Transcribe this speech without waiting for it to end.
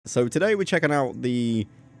So today we're checking out the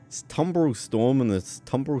Tumbril Storm and the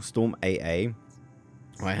Tumbril Storm AA.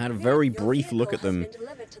 I had a very brief look at them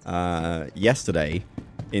yesterday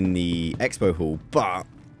in the expo hall, but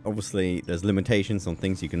obviously there's limitations on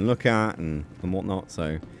things you can look at and whatnot,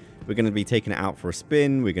 so we're going to be taking it out for a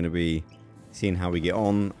spin. We're going to be seeing how we get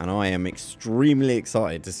on, and I am extremely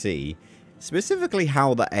excited to see specifically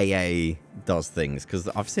how the AA does things, because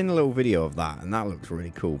I've seen a little video of that and that looks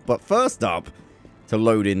really cool. But first up, to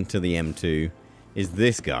load into the M2 is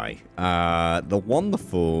this guy, the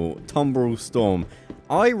wonderful Tumbril Storm.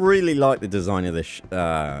 I really like the design of this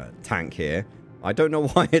tank here. I don't know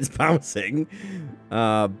why it's bouncing,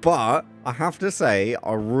 but I have to say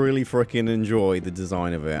I really freaking enjoy the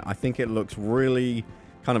design of it. I think it looks really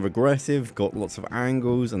kind of aggressive, got lots of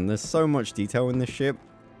angles, and there's so much detail in this ship.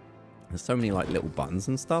 There's so many like little buttons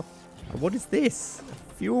and stuff. What is this?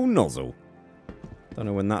 A fuel nozzle. Don't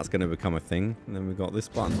know when that's going to become a thing. And then we've got this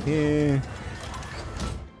button here.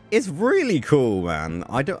 It's really cool, man.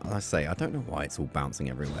 I don't know why it's all bouncing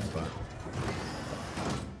everywhere, but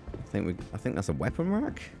I think that's a weapon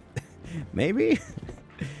rack. Maybe.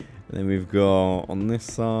 And then we've got on this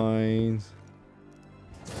side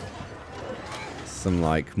some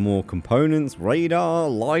like more components, radar,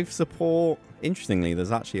 life support. Interestingly,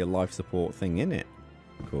 there's actually a life support thing in it.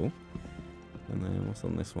 Cool. And then what's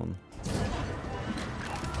on this one?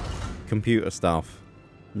 Computer stuff.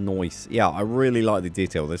 Nice. Yeah, I really like the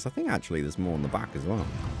detail of this. I think actually there's more on the back as well.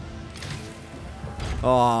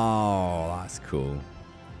 Oh, that's cool.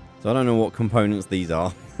 So I don't know what components these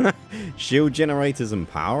are. Shield generators and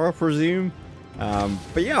power, I presume.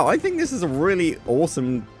 But yeah, I think this is a really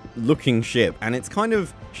awesome looking ship. And it's kind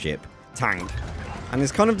of tank. And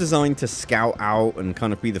it's kind of designed to scout out and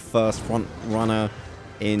kind of be the first front runner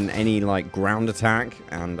in any like ground attack,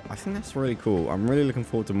 and I think that's really cool. I'm really looking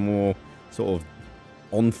forward to more sort of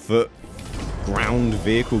on foot ground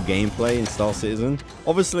vehicle gameplay in Star Citizen.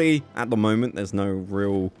 Obviously at the moment there's no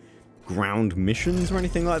real ground missions or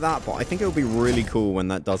anything like that, but I think it'll be really cool when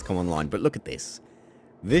that does come online. But look at this.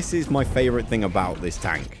 This is my favorite thing about this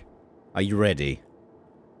tank. Are you ready?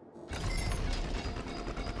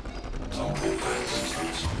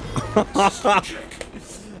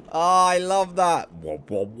 Oh, I love that. Wop,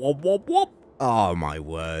 wop, wop, wop, wop. Oh, my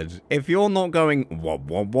word. If you're not going wop,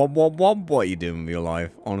 wop, wop, wop, wop, what are you doing with your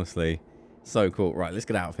life? Honestly. So cool. Right, let's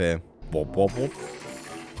get out of here. Wop, wop, wop.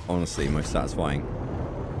 Honestly, most satisfying.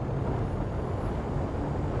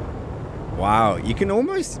 Wow, you can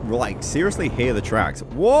almost, like, seriously hear the tracks.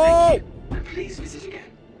 Whoa! Please visit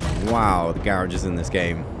again. Wow, the garage is in this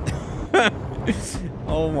game.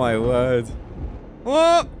 Oh, my word.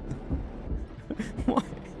 What? What?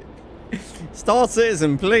 Star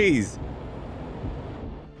Citizen, please.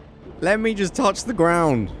 Let me just touch the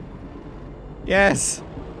ground. Yes.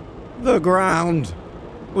 The ground.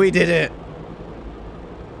 We did it.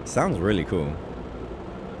 Sounds really cool.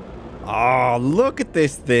 Oh, look at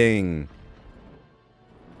this thing.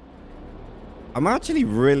 I'm actually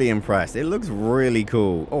really impressed. It looks really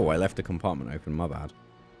cool. Oh, I left a compartment open. My bad.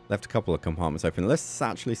 Left a couple of compartments open. Let's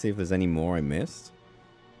actually see if there's any more I missed.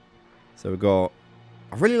 So we've got...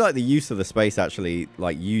 I really like the use of the space, actually,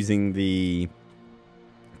 like using the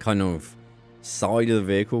kind of side of the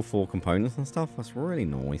vehicle for components and stuff. That's really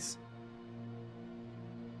nice.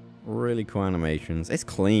 Really cool animations. It's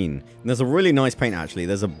clean. And there's a really nice paint, actually.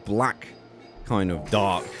 There's a black kind of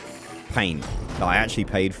dark paint that I actually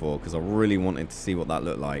paid for because I really wanted to see what that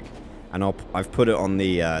looked like. And I've put it on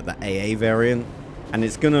the AA variant, and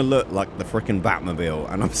it's going to look like the frickin'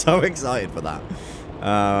 Batmobile, and I'm so excited for that.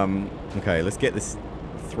 Okay, let's get this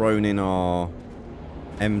thrown in our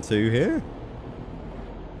M2 here.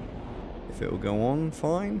 If it will go on,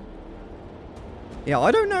 fine. Yeah,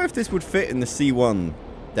 I don't know if this would fit in the C1.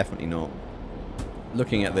 Definitely not.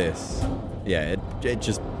 Looking at this, yeah, it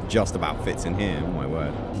just about fits in here. Oh my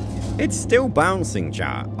word. It's still bouncing,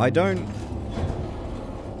 chat.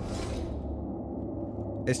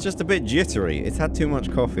 It's just a bit jittery. It's had too much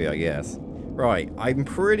coffee, I guess. Right, I'm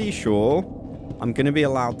pretty sure I'm going to be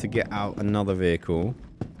allowed to get out another vehicle.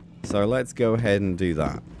 So let's go ahead and do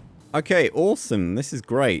that. Okay, awesome. This is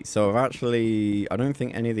great. So I don't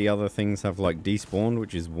think any of the other things have like despawned,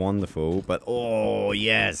 which is wonderful. But oh,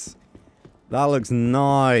 yes. That looks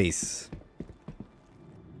nice.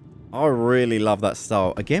 I really love that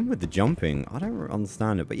style. Again, with the jumping. I don't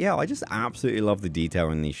understand it. But yeah, I just absolutely love the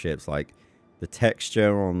detail in these ships. Like the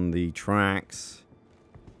texture on the tracks.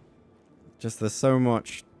 Just there's so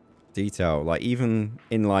much detail. Like even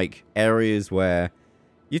in like areas where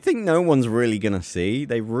you think no one's really gonna see,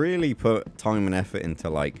 they really put time and effort into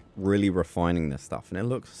like really refining this stuff, and it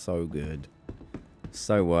looks so good.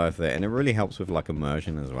 So worth it. And it really helps with, like,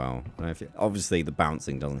 immersion as well. And if obviously, the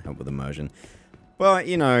bouncing doesn't help with immersion. But,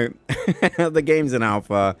 you know, the game's in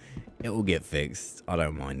alpha. It will get fixed. I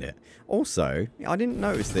don't mind it. Also, I didn't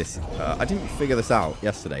notice this. I didn't figure this out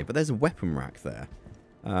yesterday. But there's a weapon rack there.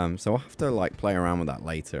 So I'll have to, like, play around with that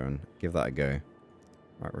later and give that a go.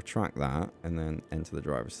 Right, retract that. And then enter the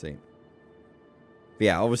driver's seat. But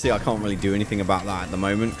yeah, obviously I can't really do anything about that at the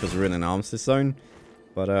moment because we're in an armistice zone.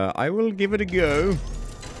 But I will give it a go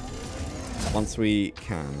once we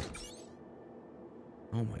can.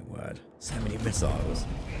 Oh my word. So many missiles.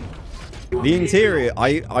 The interior,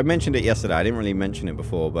 I mentioned it yesterday. I didn't really mention it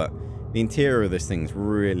before, but the interior of this thing's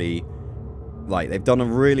really, like, they've done a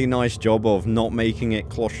really nice job of not making it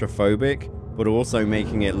claustrophobic, but also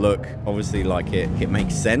making it look, obviously, like it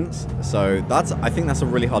makes sense. So I think that's a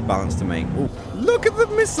really hard balance to make. Ooh, look at the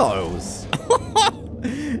missiles!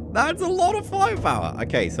 That's a lot of firepower.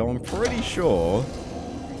 Okay, so I'm pretty sure,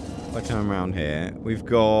 if I turn around here, we've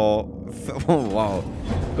got, oh wow,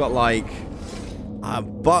 we've got like a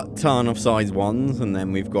butt ton of size 1s, and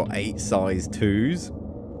then we've got 8 size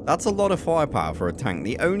 2s. That's a lot of firepower for a tank.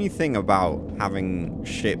 The only thing about having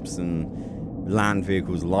ships and land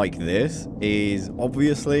vehicles like this is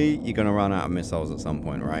obviously you're going to run out of missiles at some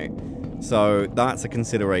point, right? So that's a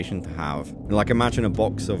consideration to have. Like, imagine a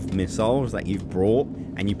box of missiles that you've brought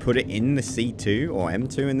and you put it in the C2 or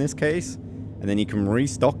M2 in this case, and then you can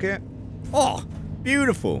restock it. Oh,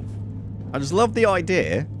 beautiful. I just love the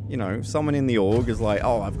idea. You know, someone in the org is like,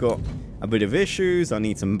 oh, I've got a bit of issues. I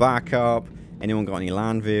need some backup. Anyone got any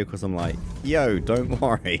land vehicles? I'm like, yo, don't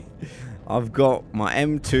worry. I've got my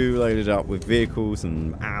M2 loaded up with vehicles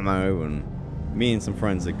and ammo, and me and some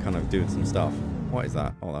friends are kind of doing some stuff. What is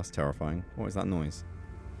that? Oh, that's terrifying. What is that noise?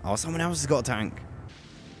 Oh, someone else has got a tank.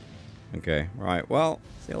 Okay, right. Well,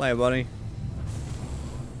 see you later, buddy.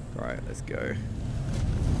 Right, let's go.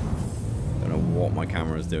 Don't know what my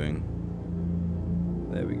camera's doing.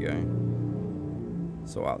 There we go.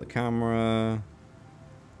 Sort out the camera.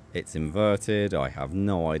 It's inverted. I have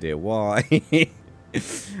no idea why.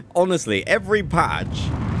 Honestly, every patch,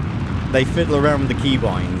 they fiddle around with the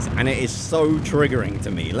keybinds, and it is so triggering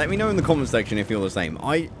to me. Let me know in the comment section if you're the same.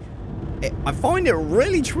 I find it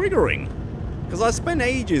really triggering, because I spent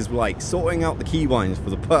ages like sorting out the keybinds for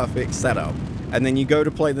the perfect setup, and then you go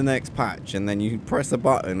to play the next patch, and then you press a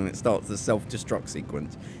button, and it starts the self-destruct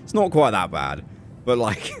sequence. It's not quite that bad, but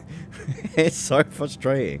like, it's so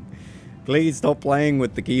frustrating. Please stop playing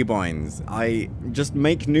with the keybinds. Just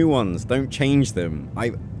make new ones. Don't change them.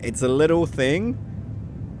 It's a little thing.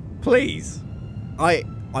 Please. I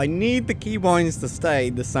need the keybinds to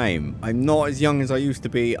stay the same. I'm not as young as I used to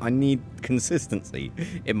be. I need consistency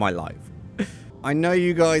in my life. I know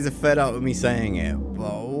you guys are fed up with me saying it, but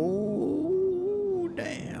oh,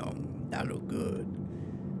 damn. That look good.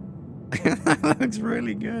 That looks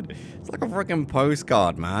really good. It's like a freaking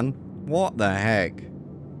postcard, man. What the heck?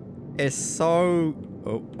 It's so...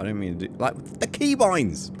 Oh, I didn't mean to do... Like, the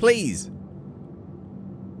keybinds, please.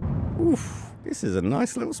 Oof, this is a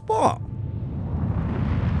nice little spot.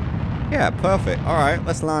 Yeah, perfect. Alright,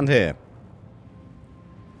 let's land here.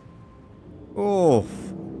 Oof.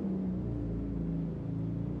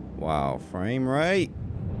 Wow, frame rate.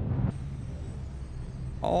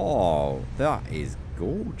 Oh, that is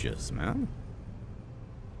gorgeous, man.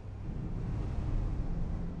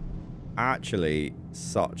 Actually,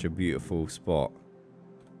 such a beautiful spot.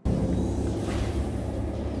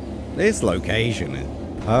 This location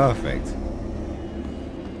is perfect.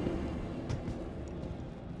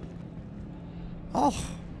 Oh,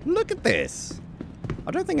 look at this.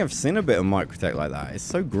 I don't think I've seen a bit of Microtech like that. It's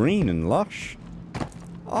so green and lush.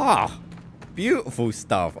 Ah, beautiful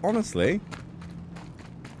stuff, honestly.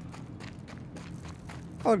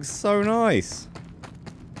 Looks so nice.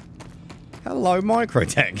 Hello,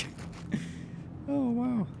 Microtech. Oh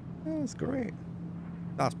wow, that's great.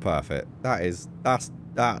 That's perfect. That's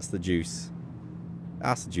the juice.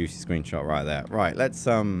 That's the juicy screenshot right there. Right, let's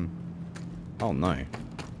oh no.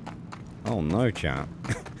 Oh no, chat.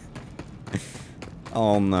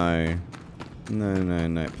 Oh no.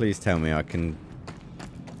 No. Please tell me I can.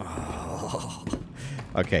 Oh.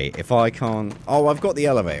 Okay, if I can't. Oh, I've got the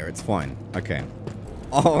elevator. It's fine. Okay.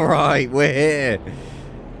 All right, we're here.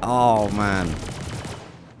 Oh man.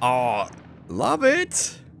 Oh. Love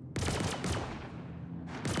it!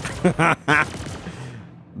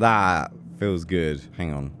 That feels good.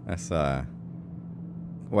 Hang on. Let's,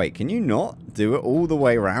 Wait, can you not do it all the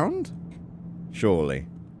way around? Surely.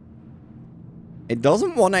 It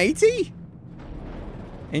doesn't 180?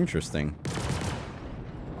 Interesting.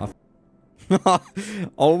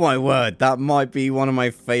 Oh my word, that might be one of my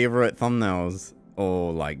favorite thumbnails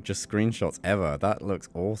or like just screenshots ever. That looks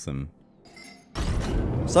awesome.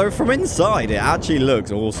 So from inside, it actually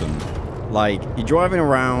looks awesome. Like, you're driving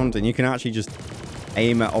around and you can actually just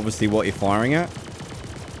aim at obviously what you're firing at,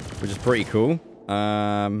 which is pretty cool.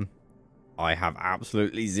 I have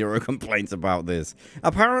absolutely zero complaints about this.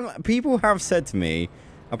 Apparently, people have said to me,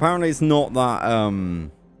 apparently it's not that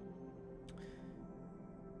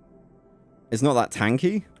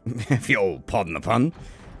tanky, if you'll pardon the pun.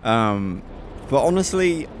 But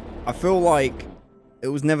honestly, I feel like it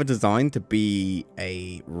was never designed to be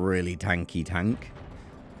a really tanky tank.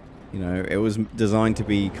 You know, it was designed to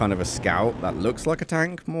be kind of a scout that looks like a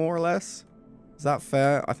tank, more or less. Is that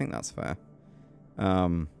fair? I think that's fair.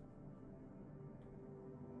 Oh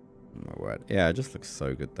my word. Yeah, it just looks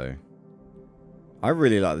so good, though. I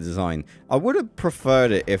really like the design. I would have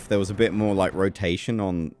preferred it if there was a bit more, like, rotation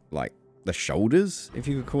on, like, the shoulders, if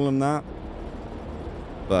you could call them that.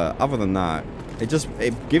 But other than that,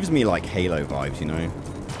 it gives me, like, Halo vibes, you know?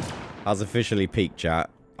 Has officially peaked, chat.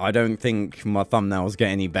 I don't think my thumbnails get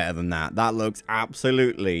any better than that. That looks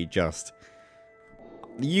absolutely just...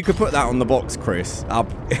 You could put that on the box, Chris.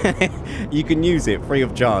 You can use it free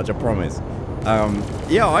of charge, I promise.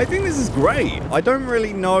 Yeah, I think this is great. I don't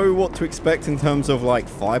really know what to expect in terms of, like,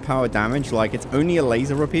 firepower damage. Like, it's only a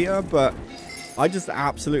laser repeater, but I just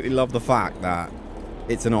absolutely love the fact that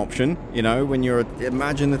it's an option, you know, when you're,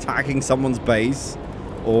 imagine attacking someone's base,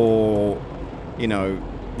 or, you know,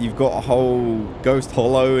 you've got a whole Ghost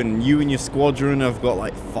Hollow, and you and your squadron have got,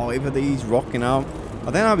 like, 5 of these rocking out. I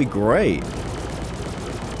think that'd be great.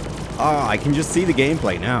 Ah, I can just see the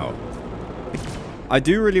gameplay now. I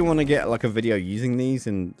do really want to get like a video using these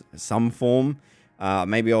in some form.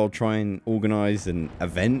 Maybe I'll try and organize an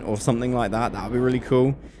event or something like that. That would be really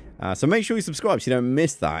cool. So make sure you subscribe so you don't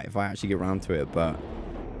miss that if I actually get around to it. But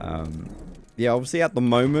yeah, obviously at the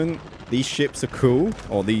moment these ships are cool,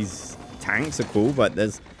 or these tanks are cool, but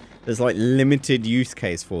there's like limited use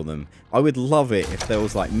case for them. I would love it if there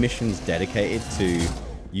was like missions dedicated to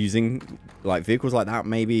using like vehicles like that.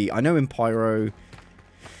 Maybe, I know in Pyro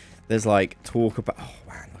there's like talk about, oh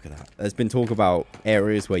man, look at that. There's been talk about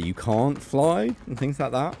areas where you can't fly and things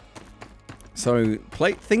like that. So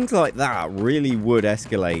things like that really would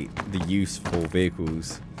escalate the use for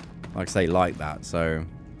vehicles, like I say, like that. So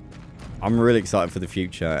I'm really excited for the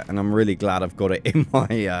future, and I'm really glad I've got it in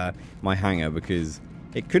my my hangar, because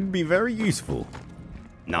it could be very useful.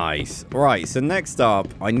 Nice. Right, so next up,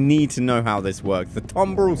 I need to know how this works. The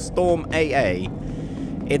Tumbril Storm AA.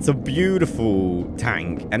 It's a beautiful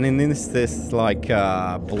tank, and in this like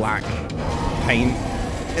black paint,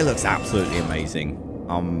 it looks absolutely amazing.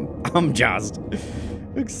 I'm jazzed.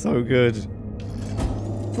 Looks so good.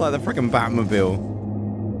 It's like the freaking Batmobile.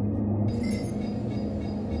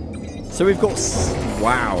 So we've got,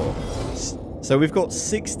 wow. So we've got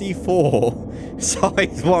 64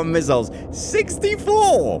 size 1 missiles.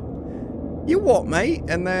 64! You what, mate?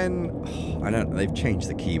 And then, oh, I don't, they've changed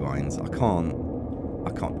the keybinds. I can't.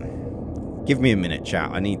 Give me a minute, chat.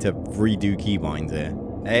 I need to redo keybinds here.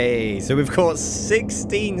 Hey, so we've got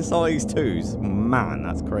 16 size 2s. Man,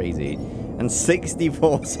 that's crazy. And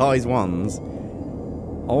 64 size 1s.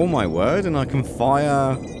 Oh my word, and I can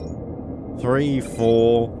fire 3,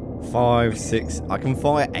 4, 5, 6. I can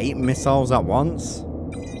fire 8 missiles at once.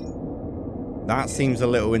 That seems a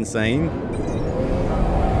little insane.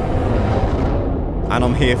 And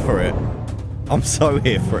I'm here for it. I'm so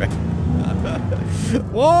here for it.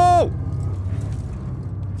 Whoa!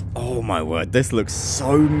 Oh my word, this looks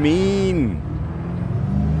so mean.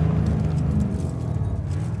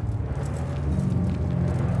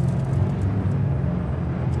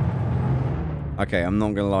 Okay, I'm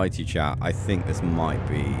not gonna lie to you, chat. I think this might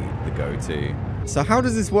be the go-to. So how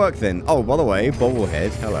does this work then? Oh, by the way,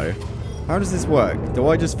 bobblehead, hello. How does this work? Do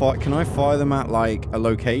I just fire? Can I fire them at like a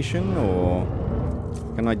location, or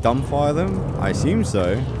can I dumbfire them? I assume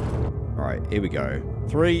so. All right, here we go.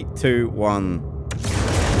 3, 2, 1.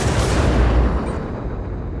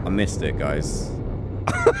 I missed it, guys.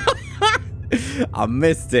 I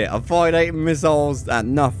missed it. I fired 8 missiles at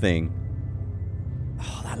nothing.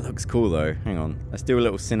 Oh, that looks cool, though. Hang on. Let's do a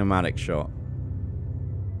little cinematic shot.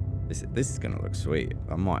 This is going to look sweet.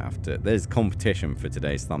 I might have to... There's competition for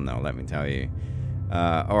today's thumbnail, let me tell you.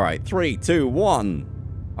 All right. 3, 2, 1.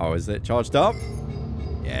 Oh, is it charged up?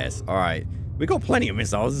 Yes. All right. We got plenty of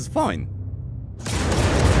missiles. It's fine.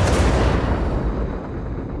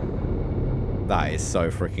 That is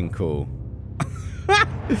so freaking cool.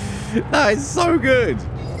 That is so good.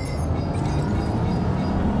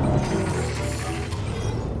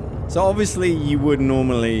 So obviously you would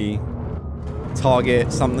normally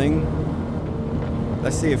target something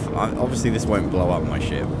Let's see if... obviously, this won't blow up my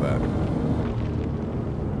ship, but...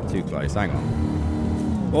 Too close. Hang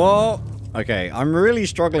on. Whoa! Okay, I'm really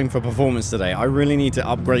struggling for performance today. I really need to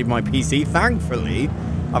upgrade my PC. Thankfully,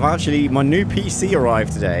 my new PC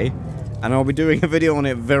arrived today, and I'll be doing a video on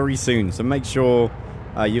it very soon. So make sure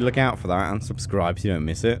you look out for that and subscribe so you don't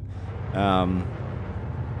miss it.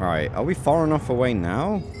 Alright, are we far enough away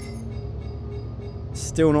now?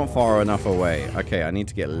 Still not far enough away. Okay, I need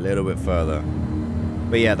to get a little bit further.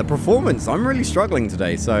 But yeah, the performance, I'm really struggling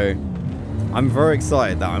today, so I'm very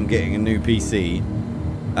excited that I'm getting a new PC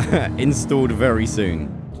installed very soon.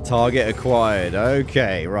 Target acquired.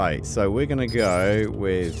 Okay, right. So we're going to go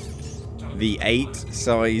with the 8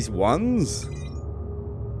 size ones.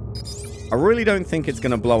 I really don't think it's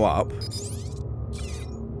going to blow up.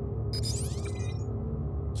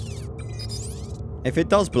 If it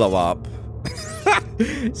does blow up,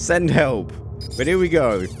 send help. But here we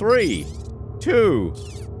go. 3, 2,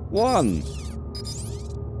 1.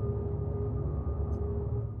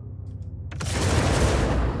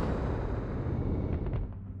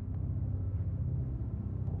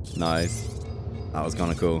 Nice. That was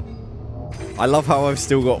kind of cool. I love how I've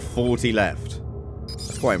still got 40 left.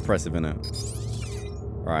 That's quite impressive, isn't it?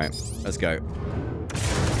 Right, let's go.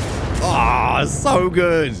 Ah, so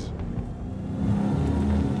good.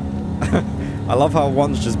 I love how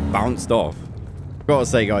one's just bounced off. Gotta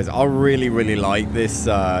say, guys, I really, really like this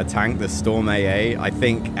tank, the Storm AA. I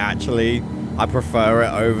think, actually, I prefer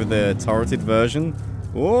it over the turreted version.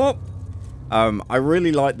 Whoop! I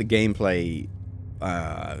really like the gameplay,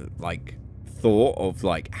 like, thought of,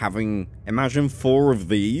 like, having... Imagine 4 of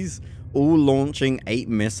these, all launching 8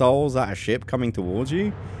 missiles at a ship coming towards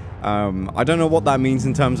you. I don't know what that means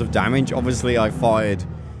in terms of damage. Obviously, I fired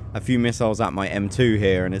a few missiles at my M2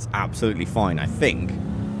 here, and it's absolutely fine, I think.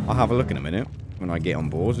 I'll have a look in a minute when I get on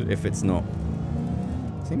board, if it's not...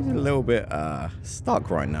 Seems a little bit stuck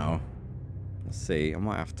right now. Let's see, I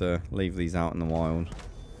might have to leave these out in the wild.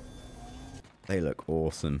 They look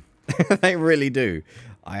awesome. They really do.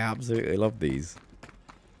 I absolutely love these.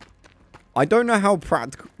 I don't know how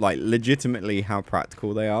practical, like, legitimately how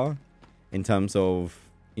practical they are. In terms of,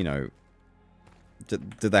 you know...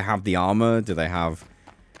 Do they have the armor? Do they have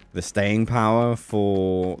the staying power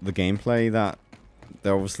for the gameplay that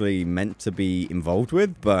they're obviously meant to be involved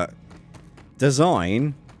with? But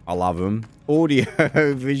design, I love them. Audio,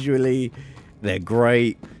 visually, they're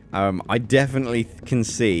great. I definitely can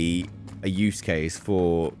see a use case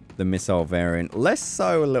for the missile variant. Less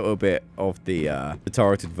so a little bit of the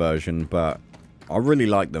turreted version, but I really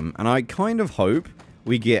like them. And I kind of hope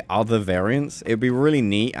we get other variants. It'd be really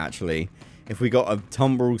neat, actually, if we got a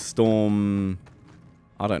Tumbril Storm...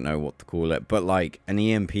 I don't know what to call it, but like an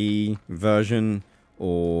EMP version,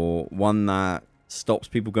 or one that stops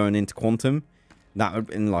people going into quantum. That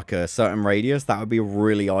would, in like a certain radius, that would be a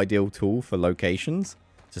really ideal tool for locations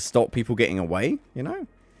to stop people getting away, you know?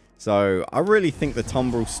 So I really think the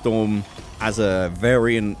Tumbril Storm as a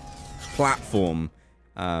variant platform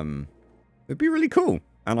would be really cool,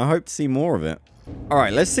 and I hope to see more of it.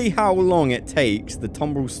 Alright, let's see how long it takes the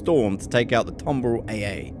Tumbril Storm to take out the Tumbril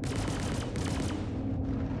AA.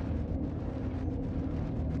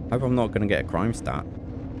 Hope I'm not going to get a crime stat.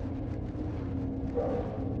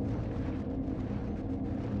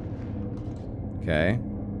 Okay.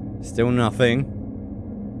 Still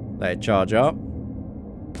nothing. Let it charge up.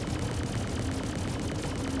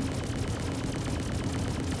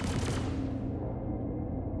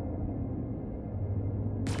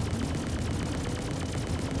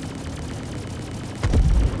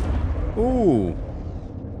 Ooh.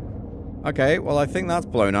 Okay, well, I think that's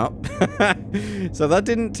blown up. So that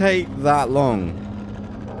didn't take that long.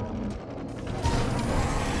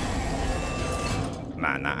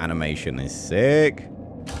 Man, that animation is sick.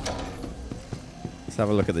 Let's have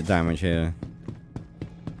a look at the damage here.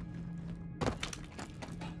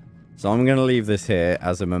 So I'm going to leave this here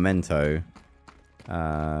as a memento.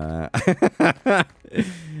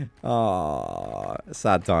 Oh,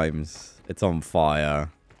 sad times. It's on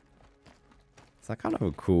fire. It's like kind of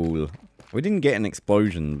a cool... We didn't get an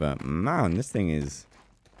explosion, but man, this thing is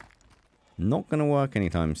not going to work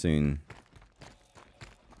anytime soon.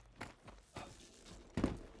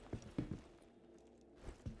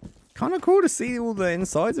 Kind of cool to see all the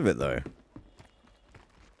insides of it, though.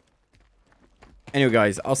 Anyway,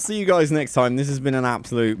 guys, I'll see you guys next time. This has been an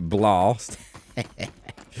absolute blast.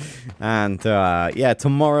 And, yeah,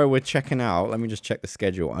 tomorrow we're checking out... Let me just check the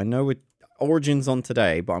schedule. I know Origins on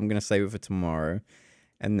today, but I'm going to save it for tomorrow.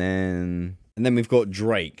 And then And then we've got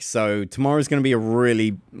Drake. So tomorrow's going to be a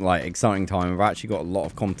really like exciting time. I've actually got a lot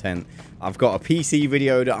of content. I've got a PC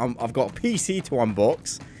video that I've got a PC to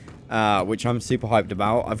unbox, which I'm super hyped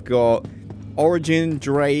about. I've got Origin,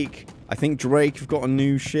 Drake. I think Drake have got a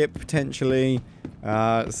new ship potentially.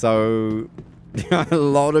 So a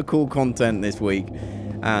lot of cool content this week,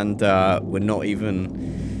 and we're not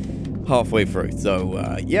even halfway through.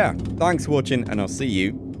 So yeah, thanks for watching, and I'll see you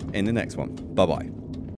in the next one. Bye bye.